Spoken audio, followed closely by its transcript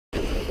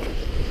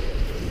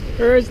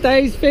First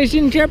ice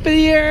fishing trip of the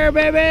year,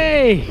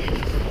 baby!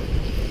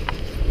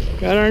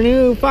 Got our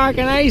new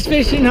fucking ice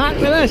fishing hut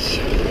with us.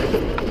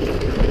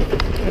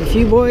 Got a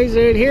few boys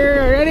out here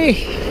already.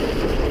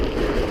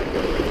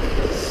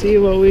 See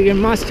what we can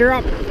muster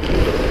up.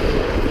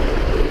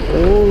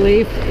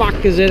 Holy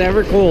fuck, is it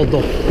ever cold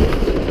though.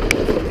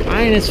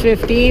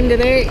 -15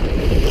 today.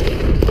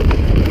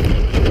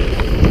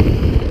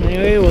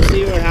 Anyway, we'll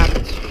see what happens.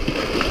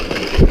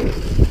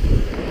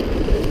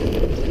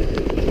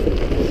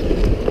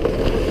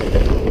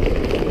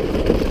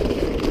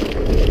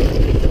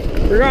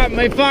 Forgot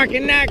my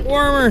fucking neck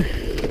warmer.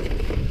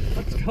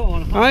 What's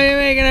going on? How are you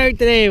making out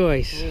today,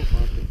 boys? Oh,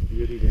 fucking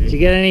beauty day. Did you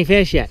get any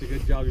fish yet? It's a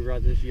good job you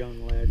brought this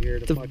young lad here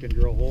to fucking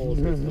drill holes.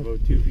 It's about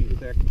 2 feet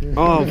thick.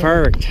 Oh,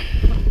 perfect.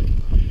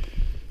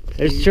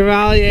 There's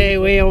Chevalier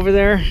way over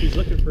there. He's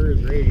looking for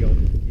his radio.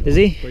 Is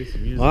he? Play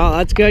some music. Well,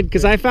 that's good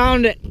because I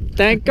found it.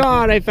 Thank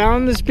God I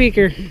found the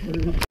speaker.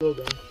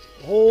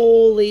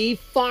 Holy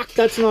fuck,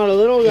 that's not a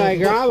little guy.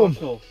 Grab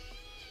him.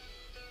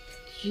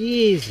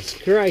 Jesus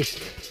Christ.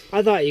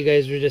 I thought you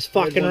guys were just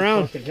fucking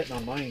around. Fucking hitting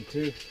on mine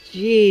too.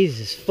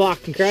 Jesus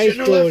fucking Christ,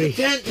 Brody.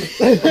 Hey,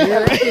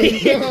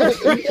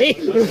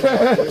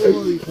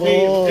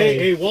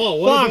 Wall,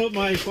 what about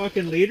my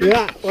fucking leader?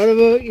 Yeah, what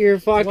about your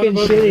fucking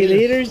shitty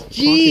leaders?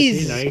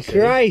 Jesus nice,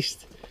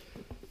 Christ.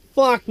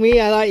 Fuck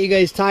me, I thought you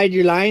guys tied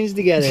your lines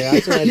together.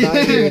 That's what I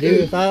thought you would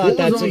do. I thought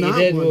that's what you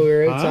did when we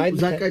were outside.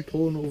 Was that guy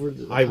pulling over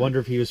the... I wonder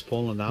if he was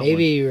pulling that one.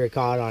 Maybe you were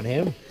caught on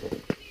him.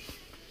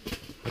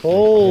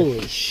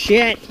 Holy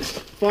shit.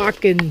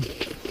 Fucking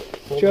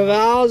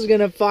Traval's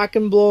gonna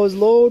fucking blow his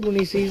load when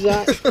he sees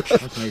that.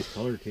 That's a nice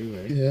color too,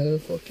 eh? Yeah,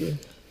 fuck yeah.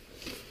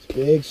 It's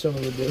big, son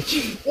of a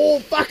bitch. Oh,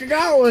 fuck, I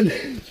got one!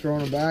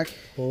 Throwing him back.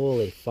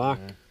 Holy fuck.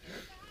 Yeah.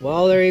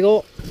 Well, there you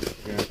go.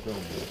 Yeah, throw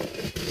him.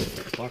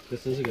 Fuck,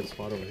 this is a good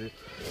spot over here.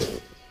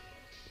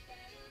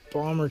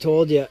 Bomber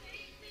told you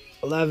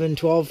 11,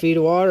 12 feet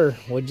of water.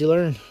 What'd you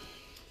learn?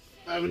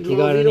 You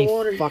got any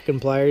fucking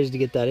pliers to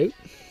get that out?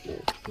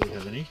 Do we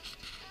have any?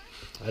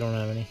 I don't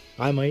have any.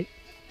 I might.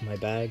 My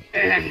bag.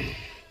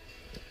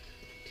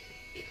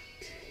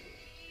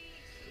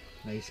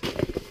 Nice.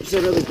 Just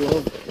another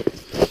glove.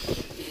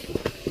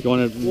 You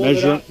want to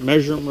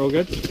measure him real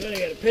good? I'm gonna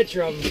get a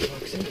picture of him.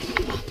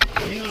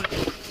 Hang on.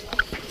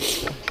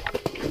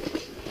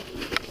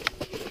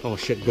 Oh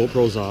shit,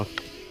 GoPro's off.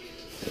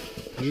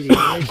 Easy,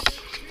 nice.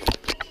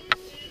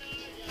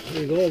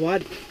 There you go,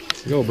 bud.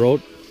 Go,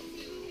 bro.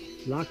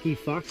 Lucky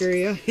fucker,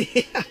 yeah.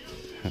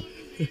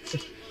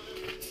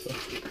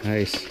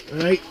 Nice. All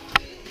right.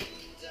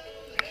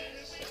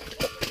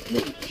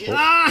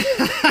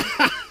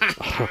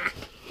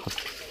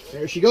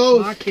 There she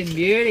goes. Fucking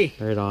beauty.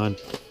 Right on.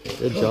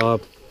 Good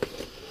job.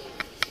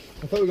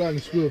 I thought we got in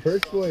the school of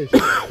perch, boys.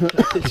 There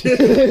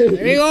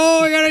you go.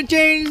 We're gonna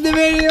change the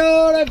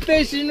video to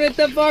fishing with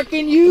the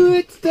fucking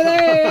Hewitts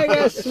today. I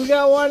guess we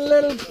got one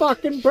little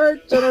fucking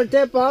perch on our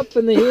tip up,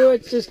 and the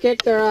Hewitts just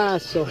kicked our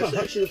ass. So That's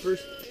actually the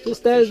first.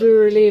 just as we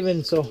were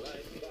leaving, so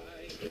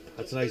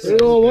That's nice. there you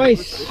go,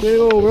 boys. There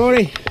you go,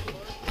 Brody.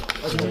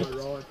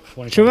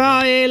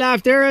 Chevalier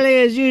left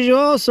early as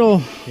usual, so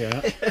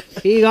Yeah.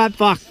 he got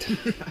fucked.